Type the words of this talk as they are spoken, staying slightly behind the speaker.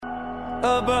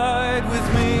Abide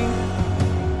with me.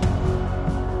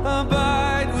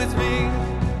 Abide with me.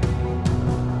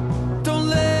 Don't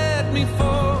let me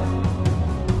fall.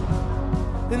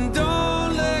 And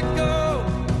don't let go.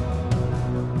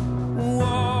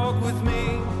 Walk with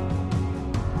me.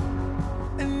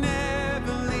 And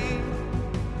never leave.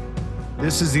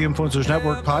 This is the Influencers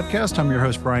Network podcast. I'm your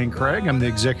host, Brian Craig. I'm the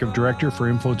executive director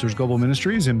for Influencers Global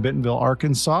Ministries in Bentonville,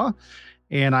 Arkansas.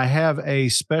 And I have a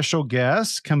special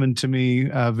guest coming to me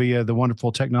via the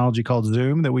wonderful technology called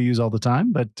Zoom that we use all the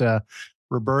time. But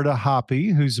Roberta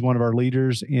Hoppe, who's one of our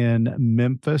leaders in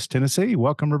Memphis, Tennessee.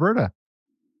 Welcome, Roberta.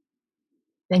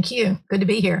 Thank you. Good to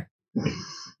be here.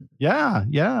 Yeah.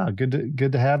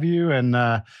 Good to have you. And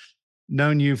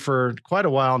known you for quite a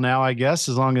while now, I guess,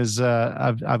 as long as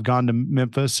I've gone to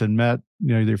Memphis and met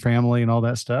your family and all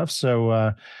that stuff.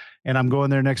 So. And I'm going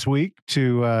there next week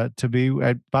to be.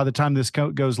 By the time this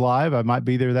goes live, I might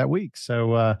be there that week.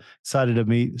 So excited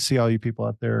to see all you people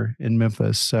out there in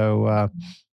Memphis. So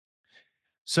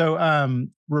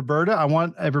Roberta, I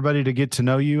want everybody to get to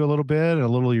know you a little bit, a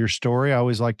little of your story. I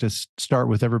always like to start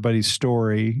with everybody's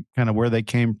story, kind of where they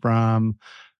came from,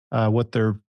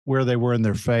 where they were in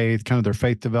their faith, kind of their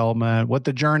faith development, what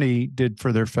the journey did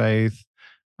for their faith.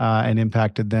 And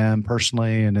impacted them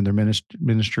personally and in their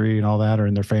ministry and all that, or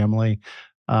in their family.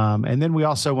 And then we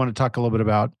also want to talk a little bit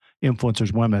about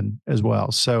influencers women as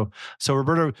well. So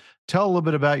Roberta, tell a little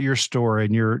bit about your story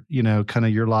and your, kind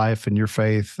of your life and your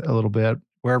faith a little bit,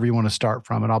 wherever you want to start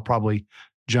from. And I'll probably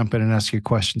jump in and ask you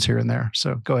questions here and there.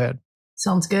 So go ahead.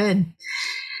 Sounds good.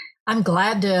 I'm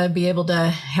glad to be able to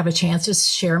have a chance to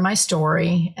share my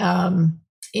story.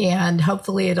 And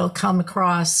hopefully it'll come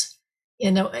across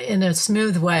in a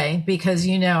smooth way, because,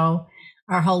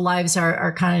 our whole lives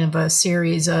are kind of a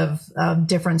series of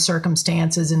different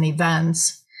circumstances and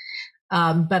events.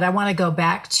 But I want to go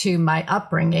back to my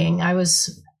upbringing. I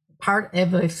was part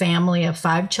of a family of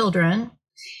 5 children,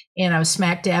 and I was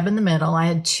smack dab in the middle. I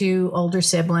had 2 older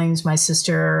siblings, my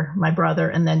sister, my brother,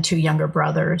 and then 2 younger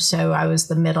brothers. So I was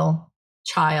the middle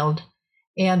child,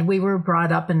 and we were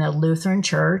brought up in a Lutheran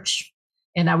church.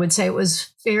 And I would say it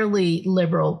was fairly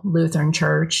liberal Lutheran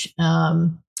church.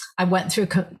 I went through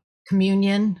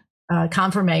communion,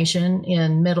 confirmation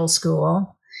in middle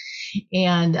school,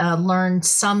 and learned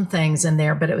some things in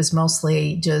there, but it was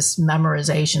mostly just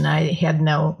memorization. I had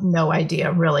no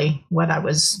idea really what I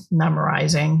was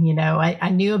memorizing. I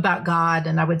knew about God,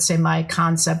 and I would say my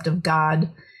concept of God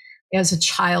as a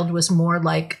child was more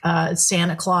like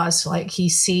Santa Claus, like he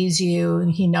sees you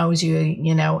and he knows you,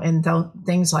 and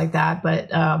things like that. But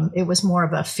it was more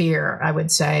of a fear, I would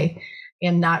say,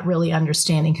 and not really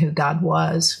understanding who God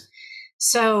was.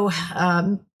 So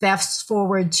fast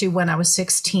forward to when I was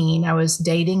 16, I was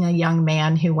dating a young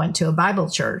man who went to a Bible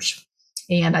church,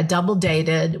 and I double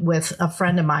dated with a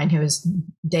friend of mine who was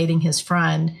dating his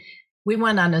friend. We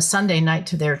went on a Sunday night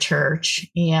to their church,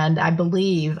 and I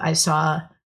believe I saw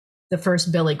the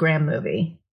first Billy Graham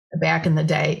movie back in the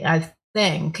day. I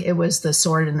think it was The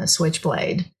Sword and the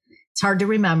Switchblade. It's hard to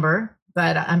remember,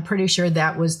 but I'm pretty sure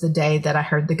that was the day that I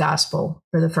heard the gospel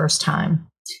for the first time,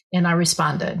 and I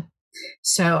responded.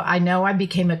 So I know I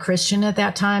became a Christian at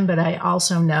that time, but I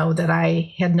also know that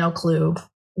I had no clue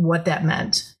what that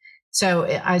meant. So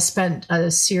I spent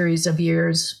a series of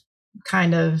years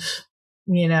kind of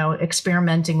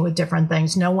experimenting with different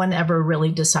things. No one ever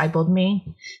really discipled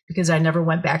me, because I never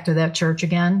went back to that church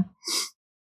again.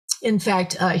 In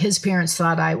fact, his parents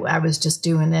thought I was just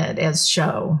doing it as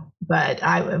show, but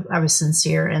I was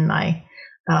sincere in my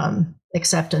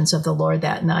acceptance of the Lord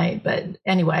that night. But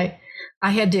anyway,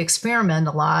 I had to experiment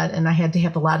a lot, and I had to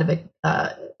have a lot of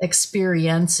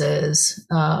experiences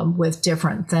with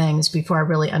different things before I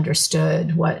really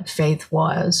understood what faith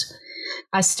was.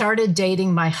 I started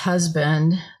dating my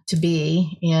husband to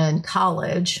be in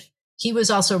college. He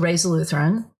was also raised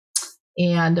Lutheran,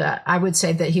 and I would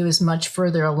say that he was much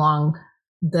further along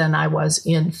than I was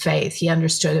in faith. He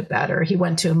understood it better. He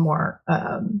went to a more,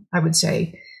 I would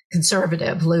say,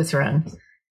 conservative Lutheran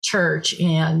church,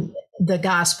 and the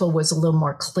gospel was a little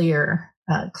more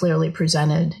clearly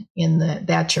presented in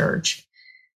that church.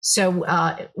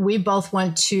 So we both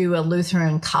went to a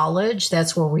Lutheran college.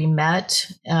 That's where we met.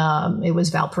 It was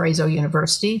Valparaiso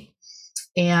University.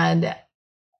 And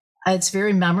it's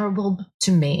very memorable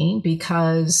to me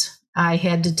because I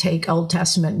had to take Old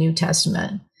Testament, New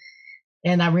Testament.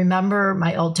 And I remember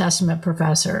my Old Testament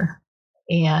professor.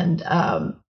 And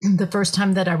the first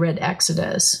time that I read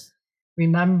Exodus,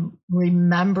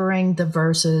 remembering the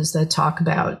verses that talk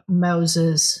about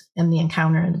Moses and the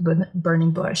encounter in the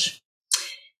burning bush.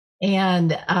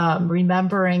 And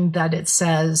remembering that it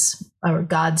says, or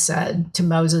God said to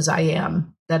Moses, I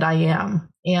am that I am.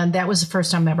 And that was the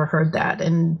first time I ever heard that.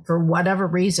 And for whatever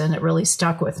reason, it really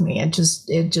stuck with me.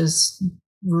 It just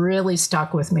really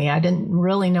stuck with me. I didn't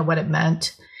really know what it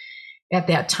meant at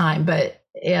that time. But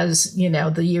as,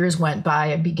 the years went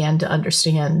by, I began to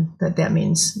understand that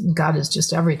means God is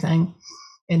just everything.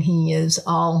 And he is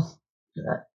all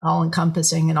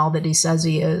encompassing and all that he says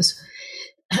he is.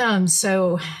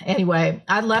 So anyway,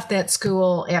 I left that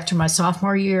school after my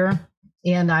sophomore year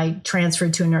and I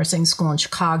transferred to a nursing school in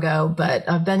Chicago. But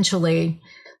eventually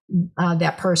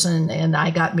that person and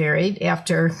I got married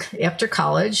after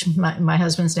college. My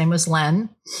husband's name was Len.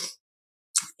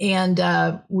 And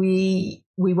we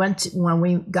went, when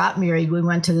we got married, we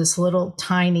went to this little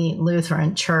tiny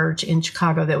Lutheran church in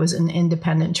Chicago that was an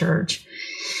independent church.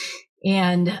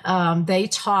 And they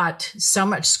taught so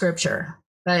much scripture.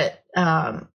 But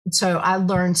so I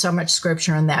learned so much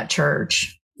scripture in that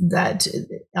church that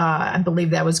I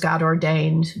believe that was God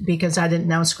ordained, because I didn't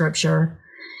know scripture.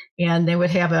 And they would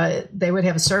have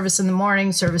a service in the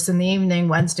morning, service in the evening,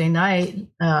 Wednesday night,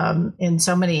 and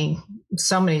so many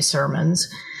sermons.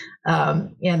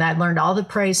 And I learned all the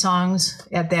praise songs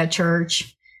at that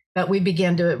church. But we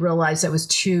began to realize that was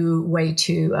way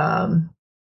too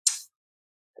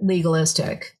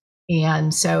legalistic.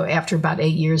 And so after about 8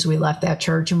 years, we left that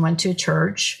church and went to a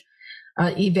church,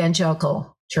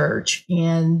 evangelical church.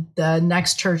 And the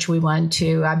next church we went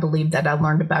to, I believe that I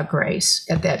learned about grace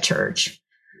at that church.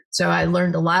 So I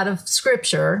learned a lot of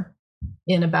scripture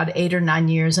in about 8 or 9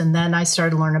 years. And then I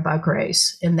started to learn about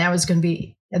grace. And that was going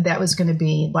to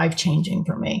be life-changing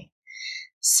for me.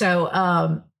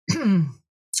 So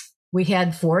we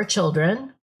had 4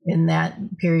 children in that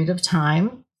period of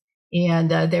time.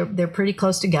 And they're pretty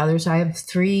close together. So I have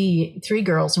three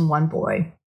girls and 1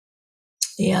 boy,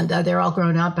 and they're all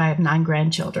grown up. I have 9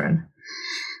 grandchildren.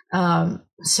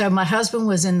 So my husband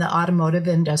was in the automotive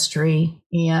industry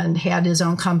and had his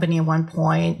own company at one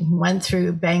point. Went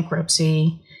through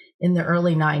bankruptcy in the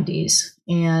early 90s,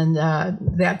 and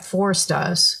that forced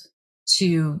us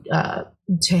to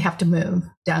have to move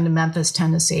down to Memphis,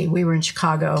 Tennessee. We were in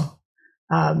Chicago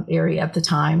area at the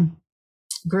time.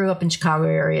 Grew up in Chicago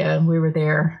area. We were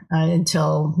there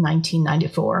until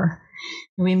 1994.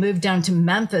 We moved down to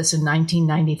Memphis in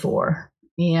 1994,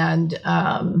 and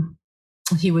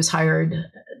he was hired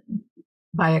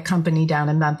by a company down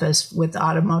in Memphis with the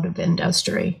automotive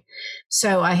industry.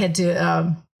 So I had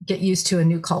to get used to a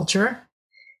new culture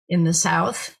in the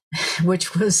South,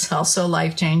 which was also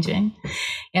life-changing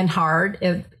and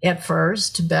hard at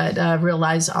first, but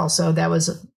realized also that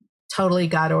was totally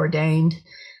God ordained.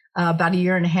 About 1.5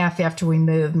 years after we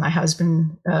moved, my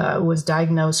husband was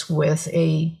diagnosed with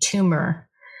a tumor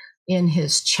in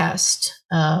his chest,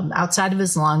 outside of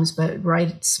his lungs, but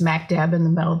right smack dab in the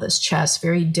middle of his chest.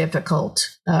 Very difficult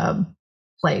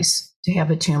place to have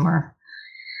a tumor.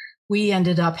 We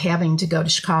ended up having to go to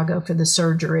Chicago for the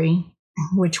surgery,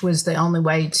 which was the only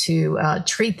way to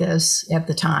treat this at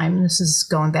the time. This is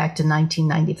going back to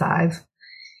 1995.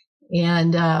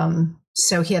 And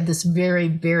so he had this very,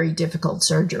 very difficult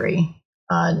surgery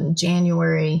on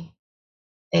January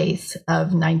 8th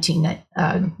of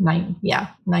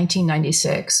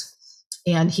 1996.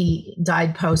 And he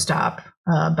died post-op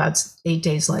about 9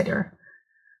 days later.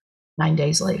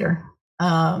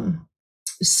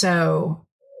 So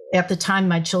at the time,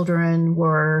 my children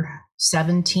were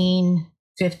 17,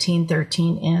 15,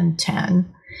 13, and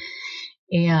 10.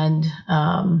 And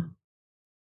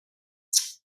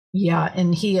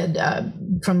and he had,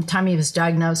 from the time he was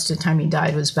diagnosed to the time he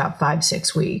died was about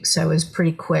 5-6 weeks. So it was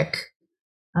pretty quick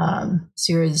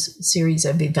series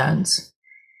of events.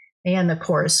 And of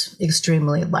course,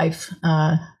 extremely life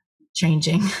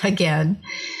changing again.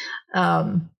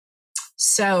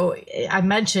 So I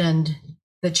mentioned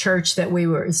the church that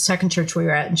the second church we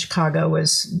were at in Chicago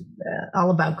was all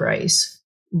about grace,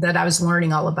 that I was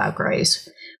learning all about grace.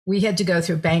 We had to go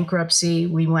through bankruptcy.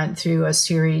 We went through a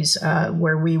series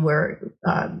where we were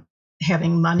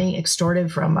having money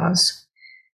extorted from us.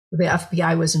 The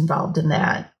FBI was involved in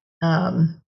that.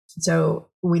 So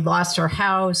we lost our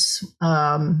house,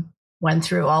 went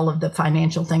through all of the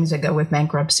financial things that go with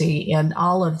bankruptcy, and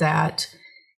all of that,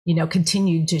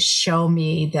 continued to show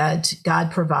me that God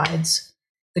provides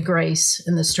the grace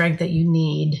and the strength that you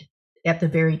need at the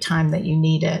very time that you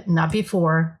need it, not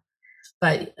before,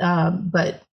 but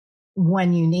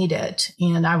when you need it.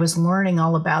 And I was learning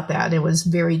all about that. It was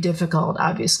very difficult,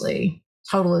 obviously,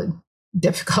 totally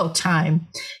difficult time,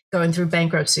 going through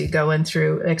bankruptcy, going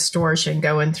through extortion,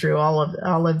 going through all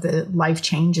of the life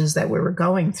changes that we were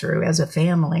going through as a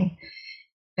family.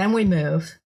 Then we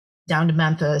move, down to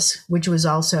Memphis, which was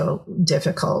also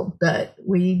difficult, but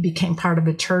we became part of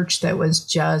a church that was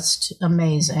just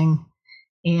amazing.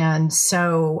 And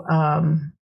so,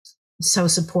 so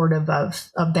supportive of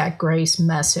that grace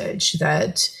message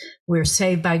that we're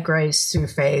saved by grace through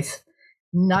faith,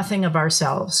 nothing of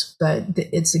ourselves, but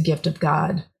it's a gift of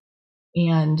God.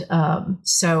 And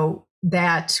so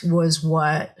that was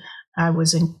what I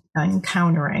was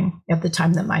encountering at the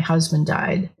time that my husband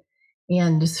died.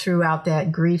 And throughout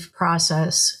that grief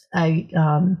process, I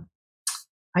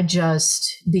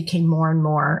just became more and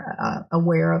more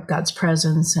aware of God's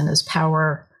presence and his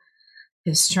power,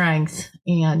 his strength,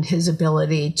 and his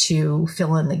ability to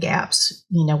fill in the gaps,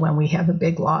 when we have a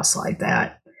big loss like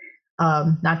that.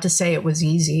 Not to say it was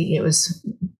easy. It was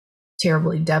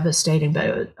terribly devastating,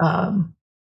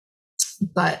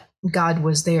 but God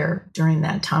was there during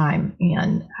that time.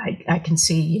 And I can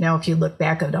see, if you look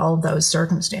back at all those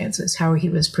circumstances, how he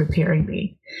was preparing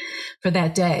me for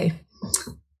that day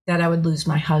that I would lose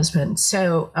my husband.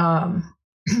 So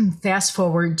fast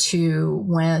forward to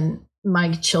when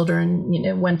my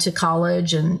children, went to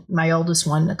college, and my oldest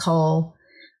one, Nicole,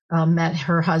 met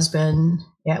her husband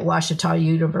at Ouachita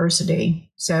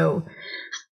University. So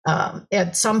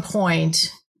at some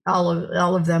point,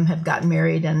 all of them have gotten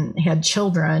married and had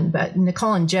children, but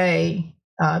Nicole and Jay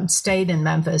stayed in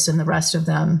Memphis, and the rest of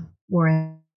them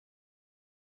were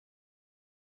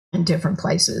in different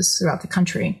places throughout the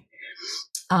country.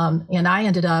 And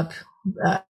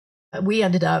we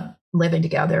ended up living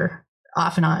together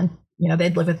off and on.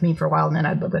 They'd live with me for a while, and then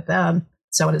I'd live with them,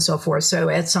 so on and so forth. So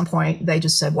at some point, they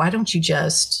just said, why don't you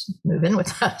just move in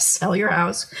with us, sell your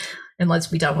house, and let's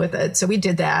be done with it. So we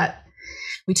did that.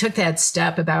 We took that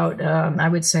step about, I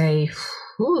would say,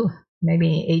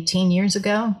 maybe 18 years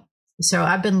ago. So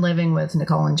I've been living with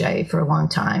Nicole and Jay for a long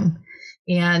time.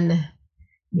 And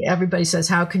everybody says,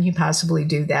 how can you possibly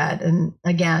do that? And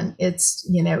again, it's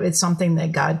something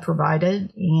that God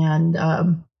provided. And,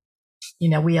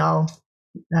 we all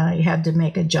had to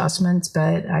make adjustments,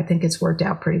 but I think it's worked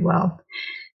out pretty well.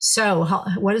 So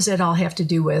what does it all have to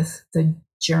do with the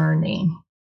journey?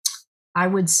 I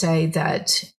would say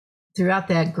that throughout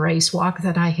that grace walk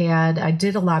that I had, I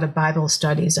did a lot of Bible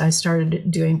studies. I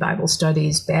started doing Bible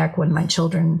studies back when my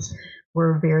children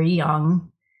were very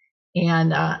young.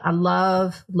 And I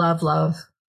love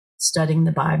studying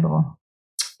the Bible.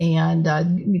 And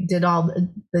we did all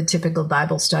the typical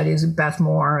Bible studies with Beth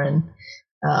Moore and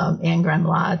Anne Graham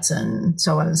Lotz and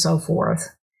so on and so forth.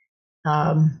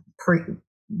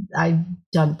 I've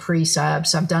done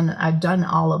precepts. I've done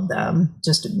all of them,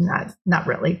 just not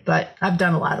really, but I've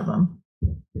done a lot of them.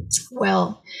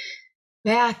 Well,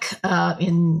 back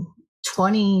in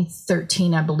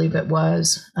 2013, I believe it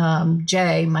was,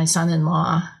 Jay, my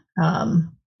son-in-law,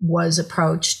 was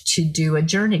approached to do a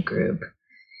journey group.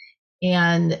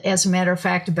 And as a matter of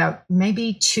fact, about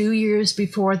maybe 2 years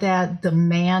before that, the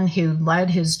man who led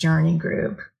his journey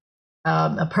group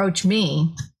approached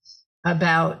me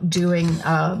about doing,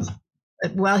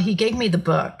 he gave me the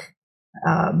book,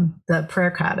 The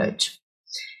Prayer Cottage.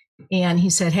 And he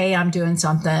said, hey, I'm doing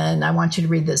something. I want you to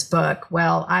read this book.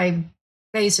 Well, I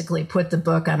basically put the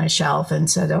book on a shelf and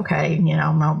said, okay,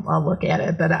 I'll look at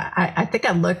it. But I think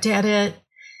I looked at it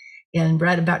and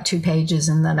read about 2 pages,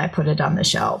 and then I put it on the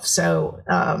shelf. So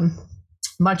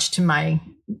much to my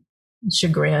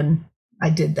chagrin, I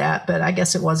did that. But I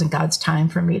guess it wasn't God's time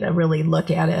for me to really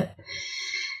look at it.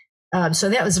 So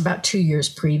that was about 2 years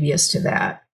previous to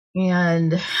that.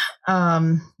 And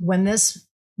when this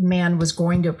man was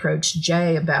going to approach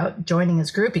Jay about joining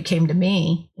his group, he came to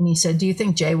me and he said, do you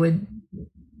think Jay would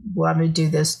want to do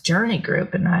this journey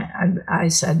group? And I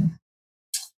said,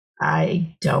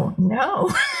 I don't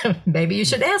know. Maybe you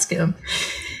should ask him.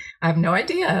 I have no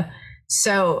idea.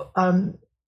 So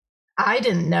I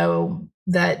didn't know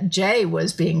that Jay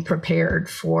was being prepared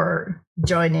for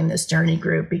joining this journey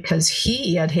group because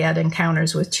he had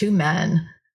encounters with 2 men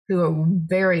who were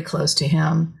very close to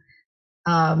him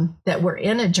that were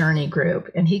in a journey group,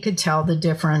 and he could tell the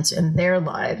difference in their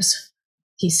lives.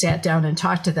 He sat down and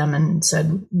talked to them and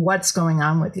said, what's going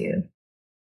on with you?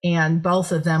 And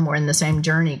both of them were in the same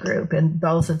journey group, and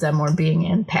both of them were being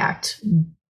impacted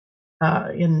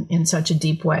in such a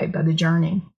deep way by the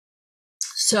journey.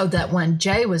 So that when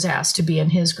Jay was asked to be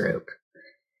in his group,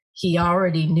 he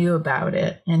already knew about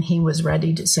it and he was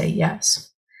ready to say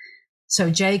yes.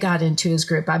 So Jay got into his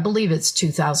group, I believe it's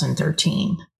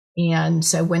 2013. And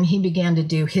so when he began to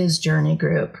do his journey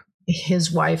group,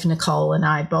 his wife, Nicole, and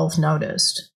I both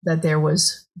noticed that there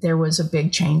was a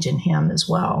big change in him as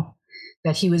well,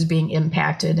 that he was being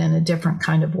impacted in a different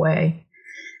kind of way.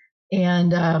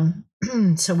 And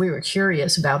so we were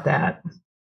curious about that.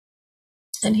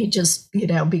 and he just,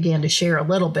 began to share a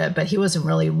little bit, but he wasn't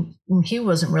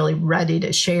really ready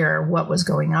to share what was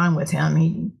going on with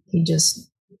him. He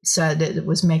just said it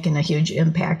was making a huge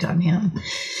impact on him.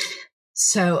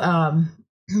 So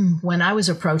when I was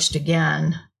approached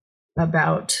again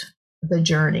about the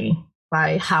journey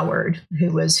by Howard,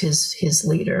 who was his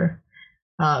leader,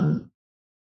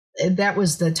 that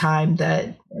was the time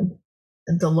that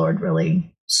the Lord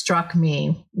really struck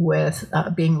me with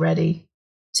being ready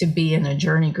to be in a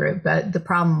journey group. But the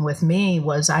problem with me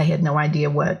was I had no idea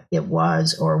what it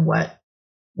was or what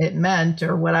it meant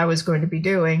or what I was going to be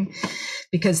doing,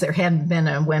 because there hadn't been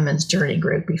a women's journey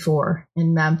group before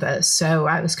in Memphis. So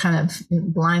I was kind of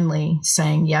blindly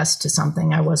saying yes to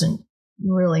something I wasn't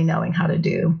really knowing how to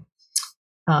do.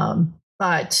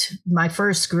 But my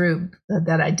first group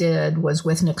that I did was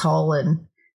with Nicole and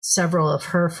several of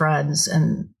her friends,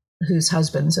 and whose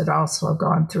husbands had also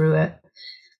gone through it,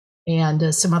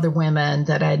 and some other women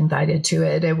that I invited to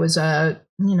it. It was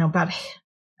about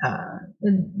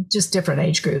just different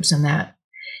age groups in that.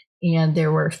 And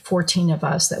there were 14 of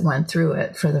us that went through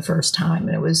it for the first time.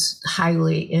 And it was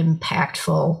highly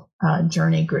impactful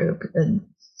journey group. And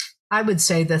I would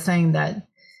say the thing that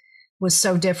was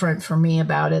so different for me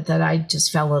about it that I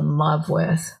just fell in love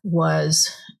with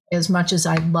was, as much as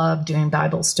I loved doing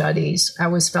Bible studies, I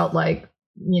always felt like,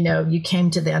 you came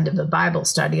to the end of the Bible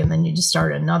study and then you just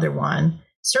start another one.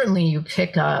 Certainly you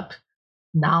pick up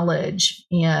knowledge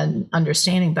and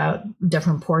understanding about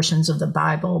different portions of the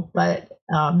Bible, but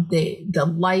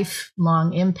the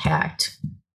lifelong impact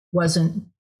wasn't,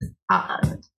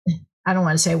 I don't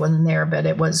want to say it wasn't there, but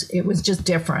it was just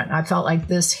different. I felt like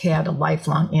this had a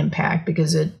lifelong impact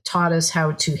because it taught us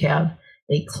how to have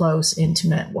a close,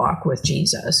 intimate walk with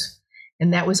Jesus.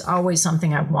 And that was always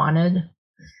something I wanted.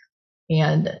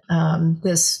 And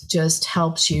this just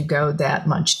helps you go that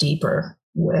much deeper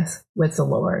with the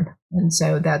Lord. And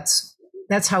so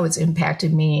that's how it's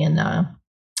impacted me. And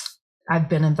I've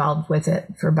been involved with it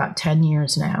for about 10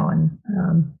 years now.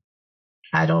 And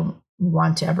I don't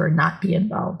want to ever not be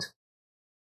involved.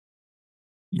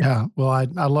 Yeah. Well, I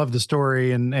love the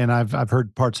story, and I've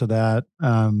heard parts of that,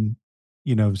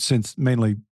 since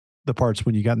mainly the parts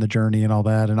when you got in the journey and all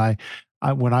that. And I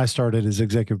when I started as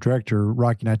executive director,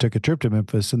 Rocky and I took a trip to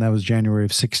Memphis, and that was January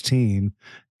of 16.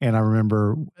 And I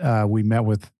remember we met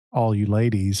with all you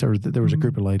ladies, or there was a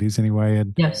group of ladies anyway.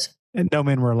 And yes. And no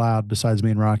men were allowed besides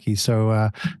me and Rocky. So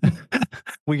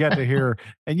we got to hear,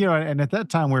 and at that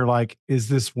time we were like, is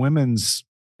this women's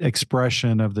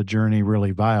expression of the journey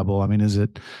really viable? I mean, is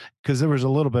it, because there was a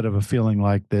little bit of a feeling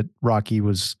like that Rocky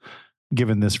was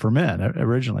given this for men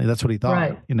originally. That's what he thought,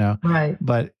 Right. Right.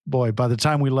 But boy, by the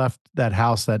time we left that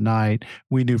house that night,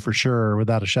 we knew for sure,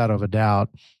 without a shadow of a doubt,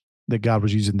 that God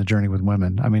was using the journey with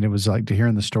women. I mean, it was like, to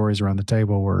hearing the stories around the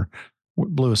table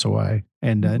blew us away,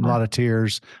 and a lot of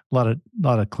tears, a lot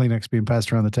of Kleenex being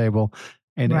passed around the table,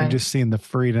 and just seeing the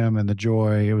freedom and the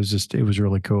joy. It was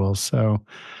really cool. So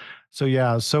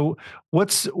yeah. So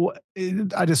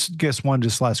I just guess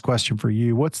last question for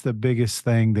you. What's the biggest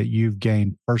thing that you've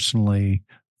gained personally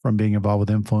from being involved with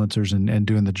influencers and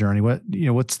doing the journey?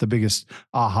 What's the biggest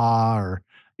aha, or,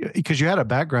 because you had a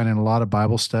background in a lot of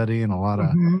Bible study and a lot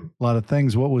of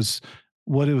things. What was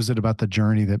it about the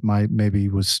journey that maybe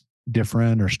was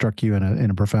different or struck you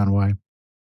in a profound way?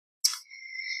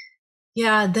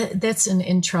 Yeah, that's an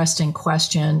interesting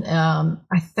question.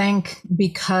 I think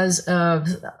because of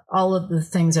all of the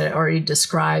things that I already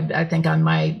described, I think on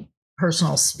my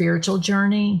personal spiritual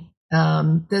journey,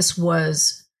 this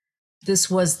was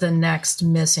the next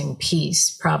missing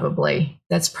piece, probably.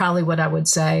 That's probably what I would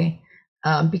say.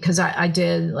 Because I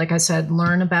did, like I said,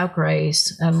 learn about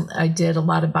grace, and I did a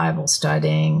lot of Bible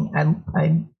studying.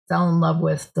 I fell in love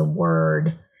with the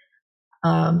Word,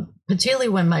 particularly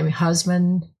when my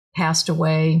husband passed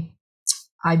away.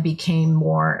 I became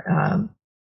more,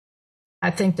 I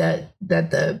think that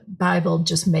the Bible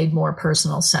just made more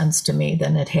personal sense to me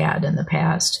than it had in the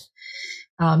past.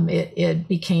 It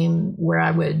became where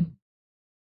I would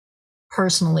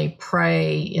personally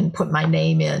pray and put my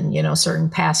name in, certain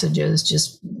passages,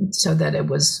 just so that it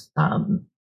was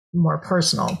more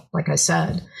personal, like I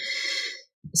said.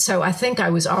 So I think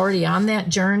I was already on that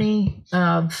journey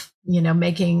of,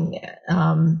 making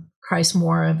Christ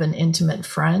more of an intimate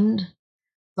friend.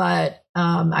 But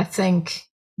I think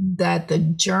that the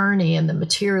journey and the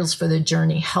materials for the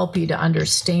journey help you to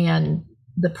understand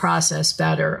the process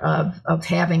better of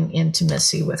having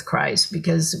intimacy with Christ.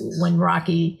 Because when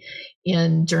Rocky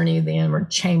in Journey of the Inward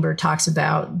Chamber talks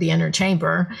about the inner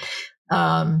chamber,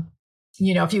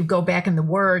 if you go back in the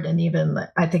Word, and even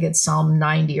I think it's Psalm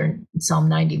 90 or Psalm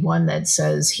 91 that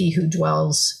says, he who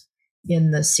dwells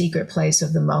in the secret place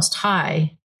of the Most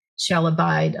High shall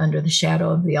abide under the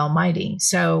shadow of the Almighty.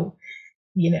 So,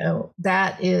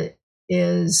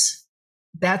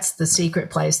 that's the secret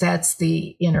place. That's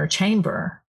the inner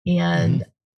chamber. And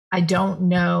I don't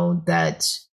know that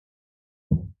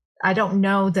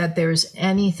there's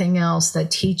anything else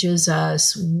that teaches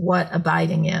us what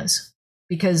abiding is,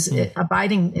 because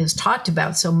abiding is talked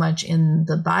about so much in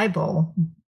the Bible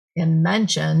and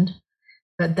mentioned,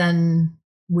 but then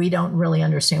we don't really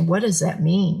understand what does that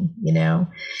mean,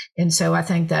 And so I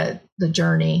think that the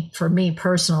journey for me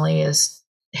personally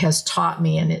has taught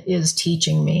me, and it is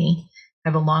teaching me. I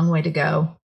have a long way to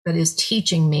go, but is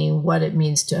teaching me what it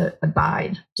means to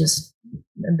abide.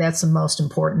 That's the most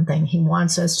important thing. He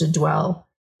wants us to dwell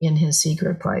in his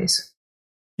secret place.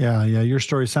 Yeah. Your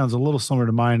story sounds a little similar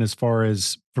to mine as far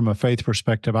as from a faith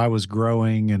perspective. I was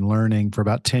growing and learning for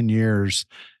about 10 years,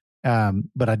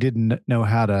 but I didn't know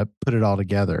how to put it all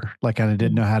together. Like I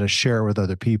didn't know how to share it with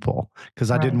other people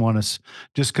because I didn't want to,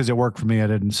 just because it worked for me, I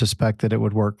didn't suspect that it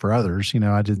would work for others.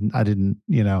 I didn't,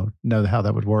 know how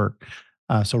that would work.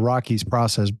 So Rocky's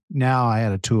process, now I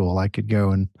had a tool I could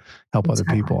go and help other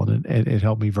people, and it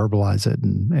helped me verbalize it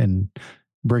and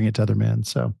bring it to other men.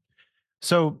 So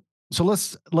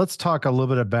let's talk a little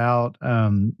bit about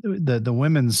the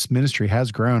women's ministry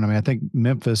has grown. I mean, I think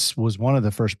Memphis was one of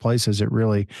the first places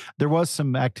there was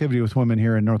some activity with women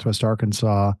here in Northwest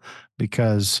Arkansas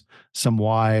because some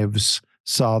wives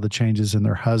saw the changes in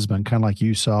their husband, kind of like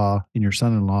you saw in your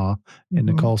son-in-law and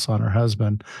Nicole saw in her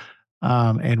husband.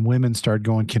 And women started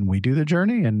going, can we do the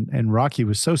journey? And Rocky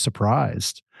was so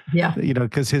surprised. Yeah.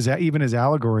 Because even his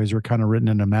allegories were kind of written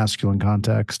in a masculine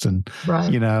context and,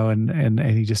 and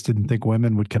he just didn't think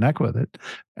women would connect with it.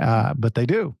 But they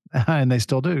do, and they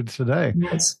still do today.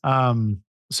 Yes.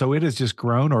 So it has just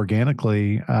grown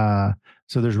organically.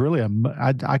 So there's really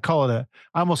I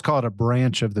almost call it a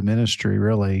branch of the ministry,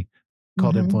 really,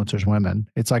 called Influencers Women.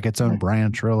 It's like its own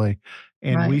branch, really.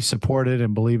 And we support it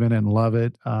and believe in it and love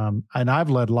it. And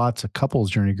I've led lots of couples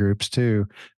journey groups too,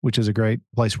 which is a great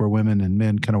place where women and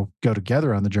men kind of go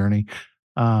together on the journey.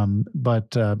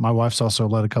 But my wife's also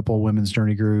led a couple of women's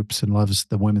journey groups and loves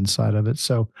the women's side of it.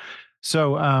 So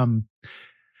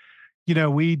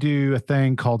we do a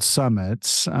thing called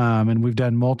summits, and we've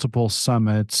done multiple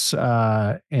summits,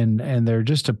 and they're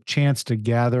just a chance to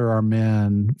gather our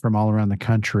men from all around the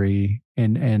country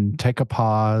and take a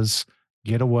pause,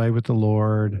 get away with the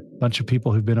Lord. A bunch of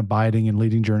people who've been abiding and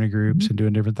leading journey groups and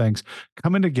doing different things,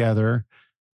 coming together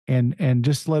and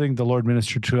just letting the Lord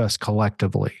minister to us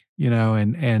collectively,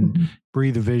 and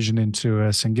breathe a vision into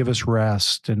us and give us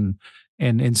rest and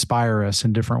inspire us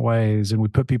in different ways. And we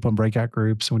put people in breakout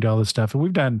groups and we do all this stuff. And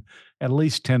we've done at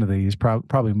least 10 of these,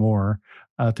 probably more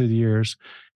through the years.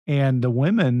 And the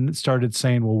women started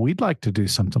saying, well, we'd like to do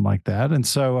something like that. And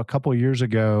so a couple of years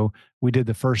ago, we did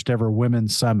the first ever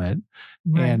women's summit.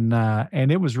 And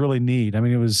it was really neat. I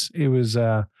mean, it was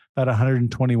about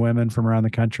 120 women from around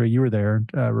the country. You were there,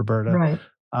 Roberta. Right.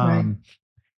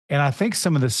 And I think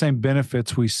some of the same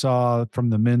benefits we saw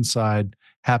from the men's side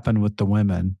happened with the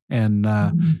women, and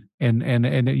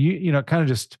it kind of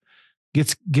just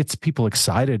gets people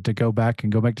excited to go back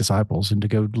and go make disciples and to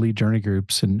go lead journey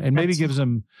groups, and maybe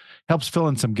helps fill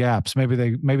in some gaps. Maybe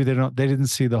they didn't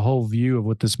see the whole view of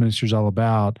what this ministry is all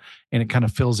about, and it kind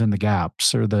of fills in the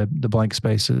gaps or the blank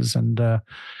spaces. And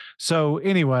so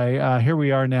anyway, here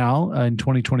we are now in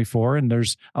 2024, and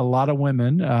there's a lot of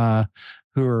women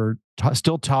who are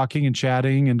still talking and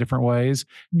chatting in different ways,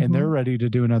 and they're ready to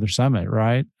do another summit,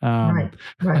 right?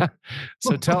 Right.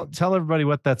 So tell everybody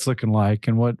what that's looking like,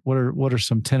 and what are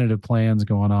some tentative plans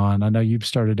going on. I know you've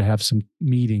started to have some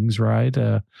meetings, right?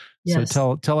 Yes.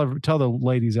 So tell the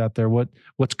ladies out there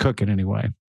what's cooking anyway.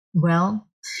 Well,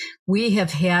 we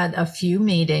have had a few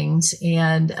meetings,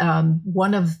 and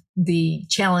one of the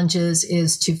challenges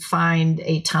is to find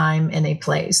a time and a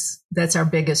place. That's our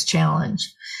biggest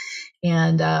challenge.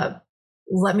 And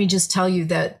let me just tell you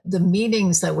that the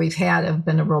meetings that we've had have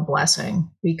been a real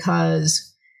blessing,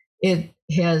 because it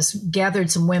has gathered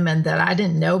some women that I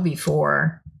didn't know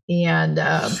before, and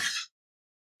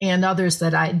others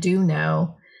that I do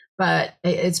know. But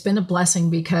it's been a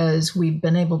blessing because we've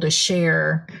been able to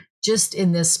share just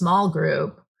in this small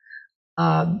group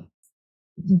from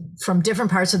different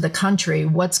parts of the country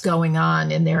what's going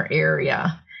on in their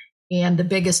area. And the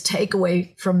biggest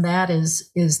takeaway from that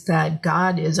is that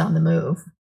God is on the move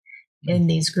in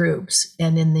these groups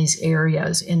and in these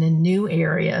areas and in new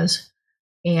areas.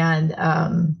 And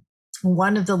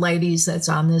one of the ladies that's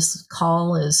on this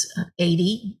call is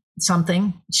 80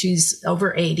 something. She's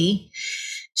over 80,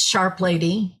 sharp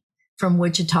lady from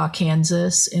Wichita,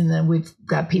 Kansas, and then we've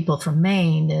got people from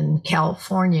Maine and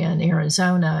California and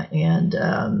Arizona and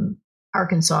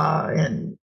Arkansas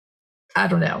and I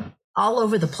don't know, all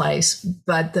over the place.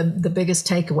 But the biggest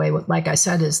takeaway, like I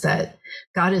said, is that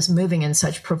God is moving in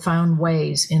such profound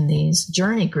ways in these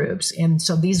journey groups. And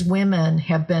so these women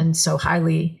have been so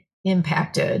highly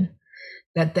impacted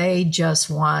that they just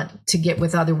want to get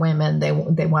with other women. They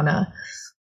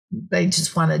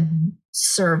just want to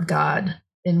serve God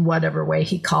in whatever way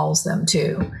he calls them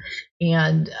to.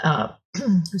 And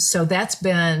so that's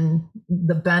been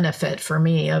the benefit for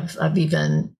me of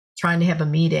even trying to have a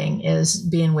meeting, is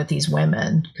being with these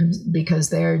women,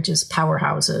 because they're just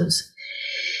powerhouses.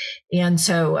 And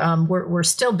so we're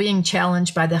still being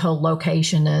challenged by the whole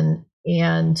location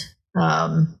and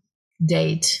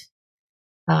date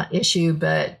issue,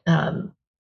 but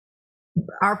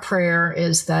our prayer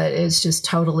is that it's just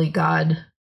totally God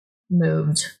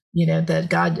moved, that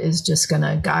God is just going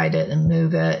to guide it and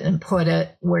move it and put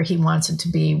it where he wants it to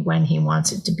be when he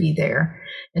wants it to be there.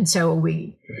 And so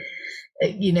we,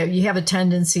 you have a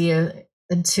tendency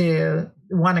to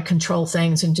want to control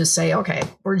things and just say, okay,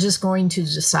 we're just going to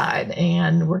decide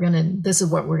and this is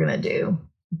what we're going to do.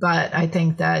 But I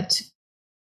think that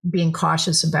being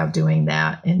cautious about doing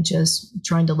that and just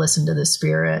trying to listen to the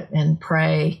Spirit and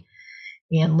pray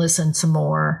and listen some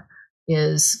more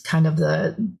is kind of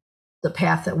the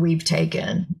path that we've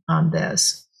taken on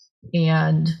this.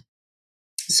 And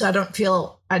so I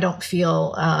don't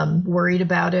feel worried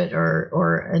about it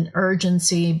or an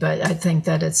urgency, but I think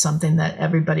that it's something that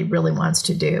everybody really wants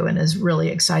to do and is really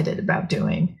excited about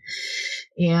doing.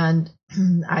 And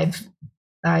I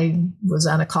was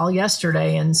on a call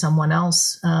yesterday and someone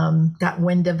else got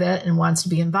wind of it and wants to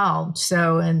be involved.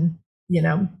 So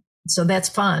that's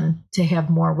fun to have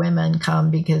more women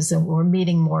come, because then we're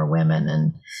meeting more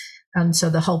women. And so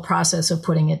the whole process of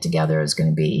putting it together is going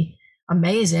to be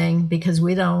amazing, because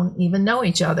we don't even know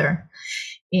each other.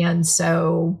 And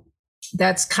so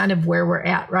that's kind of where we're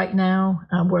at right now.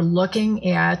 We're looking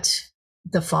at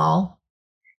the fall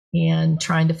and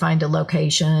trying to find a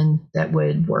location that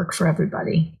would work for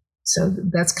everybody. So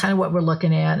that's kind of what we're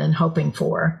looking at and hoping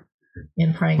for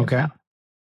and praying about.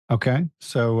 Okay.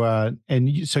 So,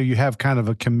 so you have kind of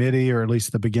a committee, or at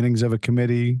least the beginnings of a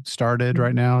committee started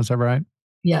right now. Is that right?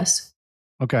 Yes.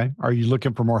 Okay. Are you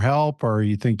looking for more help, or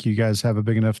you think you guys have a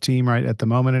big enough team right at the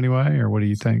moment anyway, or what do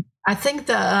you think? I think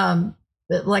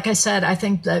like I said, I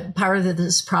think that part of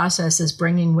this process is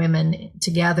bringing women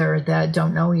together that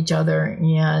don't know each other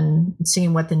and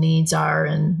seeing what the needs are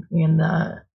and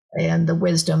the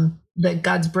wisdom that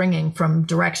God's bringing from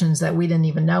directions that we didn't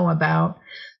even know about.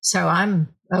 So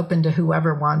I'm open to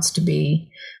whoever wants to be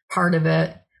part of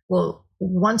it. Well,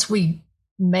 once we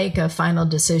make a final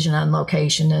decision on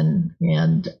location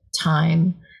and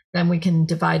time, then we can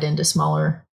divide into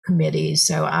smaller committees.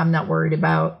 So I'm not worried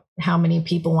about how many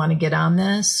people want to get on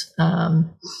this.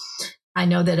 I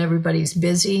know that everybody's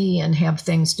busy and have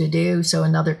things to do. So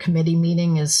another committee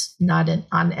meeting is not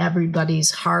on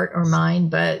everybody's heart or mind,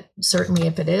 but certainly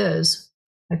if it is,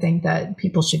 I think that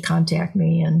people should contact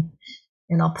me and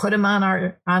I'll put them on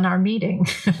our meeting.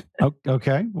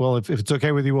 Okay. Well, if it's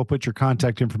okay with you, we'll put your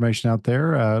contact information out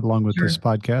there along with this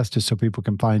podcast, just so people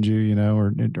can find you,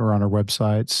 or on our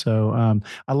website. So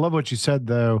I love what you said,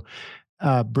 though.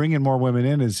 Bringing more women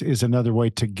in is another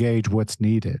way to gauge what's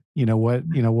needed.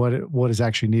 What is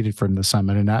actually needed from the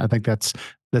summit, and I think that's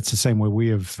the same way we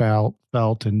have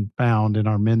felt and found in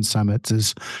our men's summits.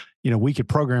 Is we could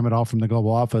program it all from the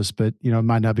global office, but it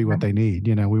might not be what they need.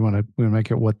 We want to make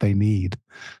it what they need.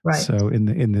 Right. So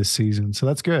in this season, so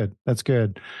that's good. That's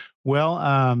good. Well,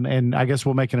 and I guess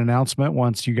we'll make an announcement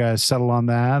once you guys settle on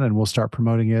that, and we'll start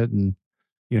promoting it and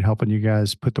helping you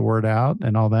guys put the word out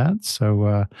and all that.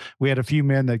 So we had a few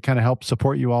men that kind of helped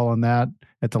support you all on that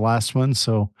at the last one.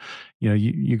 So,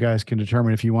 you guys can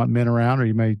determine if you want men around, or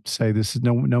you may say this is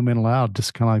no men allowed,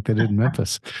 just kind of like they did in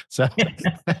Memphis. So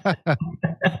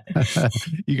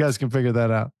you guys can figure that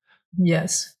out.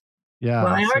 Yes. Yeah.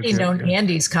 Well, I already know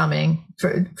Andy's coming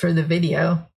for the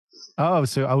video. Oh,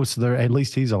 so there, at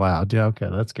least he's allowed. Yeah. Okay.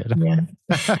 That's good. Yeah.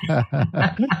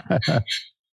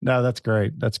 No, that's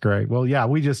great. That's great. Well, yeah,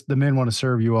 the men want to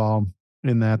serve you all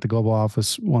in that. The global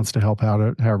office wants to help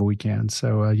out however we can.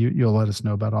 So you'll let us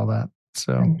know about all that.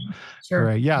 So sure.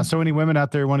 Great. Yeah. So any women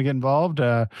out there who want to get involved,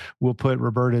 we'll put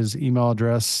Roberta's email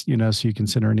address, so you can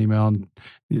send her an email. And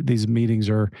these meetings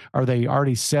are they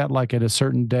already set like at a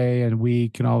certain day and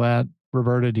week and all that?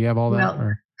 Roberta, do you have all that?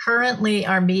 Well, currently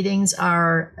our meetings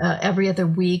are every other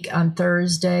week on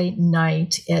Thursday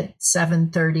night at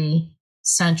 7:30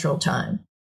 Central Time.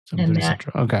 And that,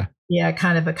 Central. Okay. Yeah, it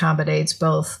kind of accommodates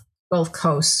both both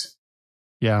coasts.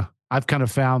 Yeah. I've kind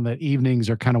of found that evenings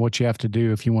are kind of what you have to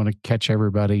do if you want to catch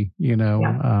everybody,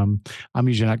 Yeah. I'm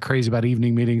usually not crazy about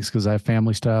evening meetings because I have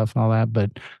family stuff and all that,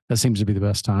 but that seems to be the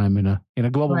best time in a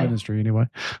global Right. ministry anyway.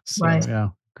 So Right. yeah,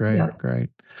 great, Yeah.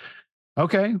 great.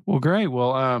 Okay. Well, great.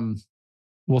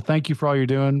 Well, thank you for all you're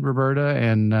doing, Roberta,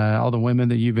 and all the women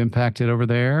that you've impacted over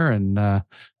there. And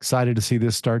excited to see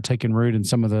this start taking root in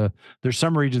there's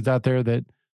some regions out there that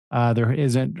there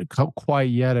isn't quite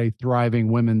yet a thriving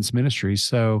women's ministry.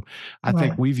 So I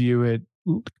think Right. we view it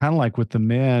kind of like with the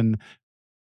men,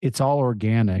 it's all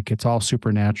organic, it's all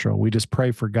supernatural. We just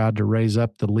pray for God to raise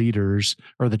up the leaders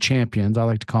or the champions. I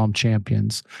like to call them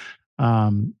champions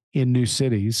in new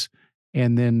cities.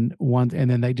 And then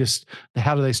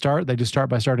how do they start? They just start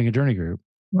by starting a journey group.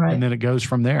 Right. And then it goes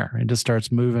from there and just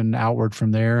starts moving outward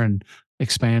from there and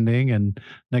expanding. And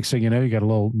next thing you know, you got a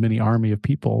little mini army of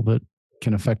people that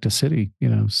can affect a city,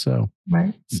 so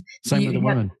Right. same with the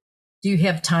women. Do you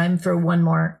have time for one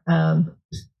more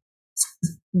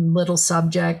little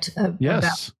subject about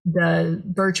Yes. the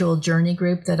virtual journey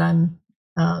group that I'm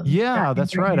Yeah,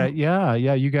 that's right. now?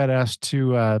 You got asked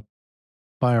to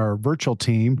by our virtual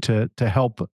team to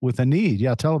help with a need.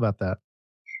 Yeah, tell about that.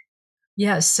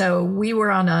 Yes. So we were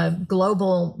on a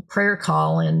global prayer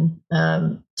call, and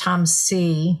Tom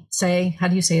how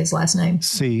do you say his last name?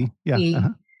 C. Yeah.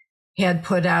 He had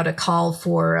put out a call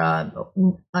for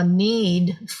a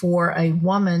need for a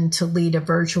woman to lead a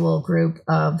virtual group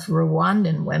of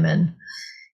Rwandan women.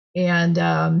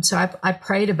 And so I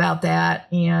prayed about that,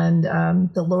 and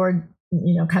the Lord,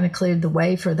 kind of cleared the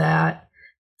way for that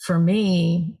for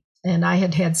me. And I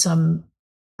had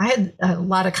a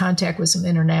lot of contact with some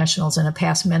internationals in a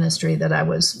past ministry that I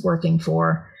was working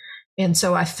for. And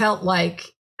so I felt like,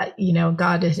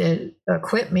 God had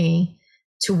equipped me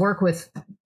to work with,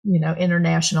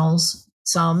 internationals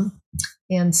some.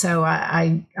 And so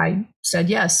I said,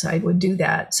 yes, I would do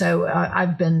that. So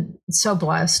I've been so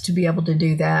blessed to be able to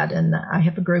do that. And I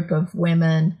have a group of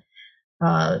women,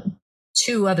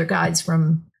 2 other guys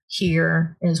from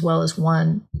here, as well as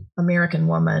one American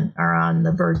woman, are on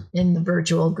in the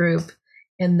virtual group.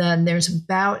 And then there's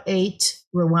about 8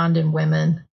 Rwandan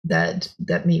women that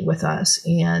meet with us.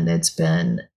 And it's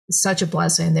been such a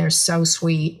blessing. They're so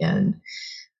sweet, and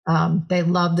they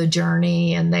love the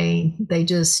journey, and they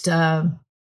just,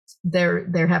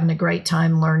 they're having a great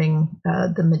time learning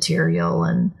the material.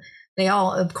 And they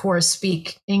all, of course,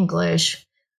 speak English.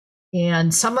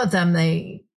 And some of them,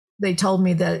 they told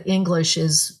me that English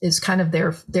is kind of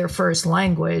their first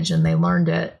language, and they learned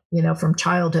it, from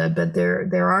childhood. But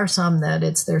there are some that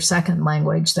it's their second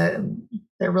language. That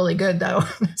they're really good though.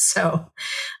 So,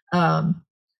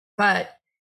 but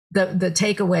the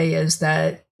takeaway is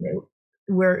that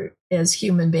we're, as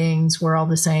human beings, we're all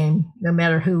the same, no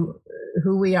matter who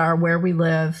we are, where we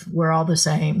live. We're all the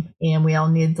same, and we all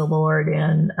need the Lord,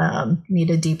 and need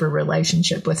a deeper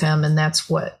relationship with Him. And that's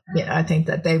what I think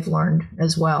that they've learned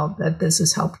as well, that this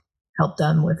has helped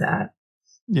them with that.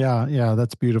 Yeah,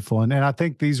 that's beautiful. And I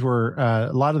think these were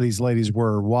a lot of these ladies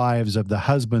were wives of the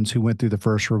husbands who went through the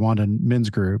first Rwandan men's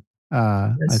group.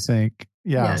 I think,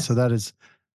 Yes. So that is.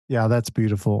 Yeah, that's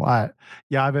beautiful. I've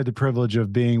had the privilege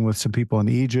of being with some people in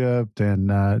Egypt,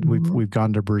 and we've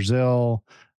gone to Brazil.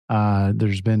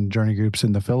 There's been journey groups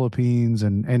in the Philippines,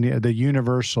 and the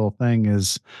universal thing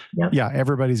is,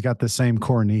 everybody's got the same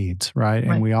core needs, right?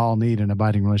 And we all need an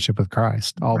abiding relationship with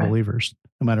Christ, all believers,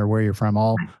 no matter where you're from,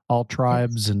 all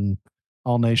tribes and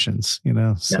all nations.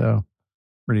 So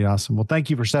pretty awesome. Well, thank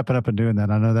you for stepping up and doing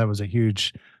that. I know that was a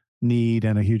huge need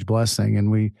and a huge blessing,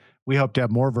 and we hope to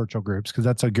have more virtual groups, because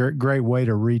that's a great way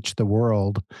to reach the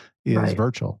world is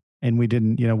virtual. And we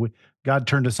didn't, God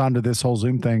turned us onto this whole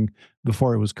Zoom thing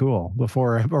before it was cool,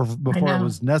 before it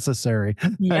was necessary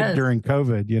during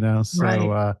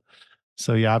COVID,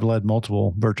 So I've led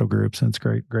multiple virtual groups, and it's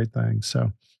great thing.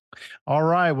 So, all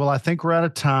right. Well, I think we're out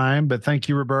of time, but thank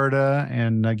you, Roberta.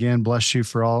 And again, bless you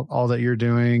for all that you're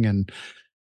doing. And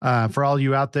for all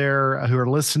you out there who are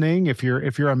listening, if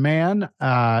you're a man,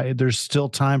 there's still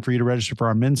time for you to register for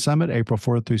our Men's Summit, April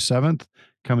 4th through 7th,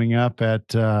 coming up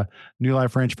at New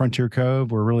Life Ranch, Frontier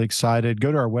Cove. We're really excited.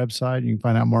 Go to our website. You can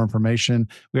find out more information.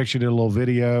 We actually did a little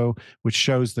video which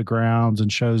shows the grounds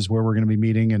and shows where we're going to be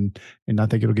meeting, and I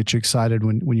think it'll get you excited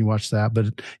when you watch that.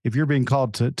 But if you're being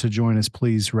called to join us,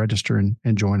 please register and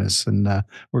join us. And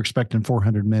we're expecting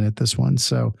 400 men at this one,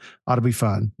 so ought to be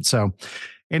fun. So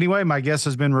Anyway, my guest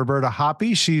has been Roberta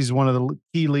Hoppe. She's one of the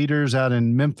key leaders out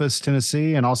in Memphis,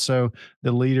 Tennessee, and also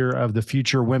the leader of the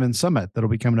Future Women Summit that'll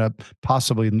be coming up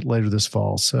possibly later this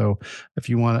fall. So if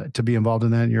you want to be involved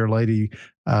in that and you're a lady,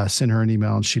 send her an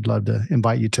email and she'd love to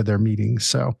invite you to their meetings.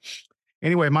 So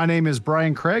anyway, my name is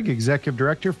Brian Craig, Executive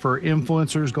Director for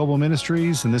Influencers Global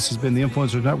Ministries, and this has been the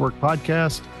Influencers Network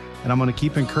podcast. And I'm going to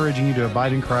keep encouraging you to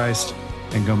abide in Christ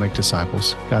and go make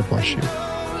disciples. God bless you.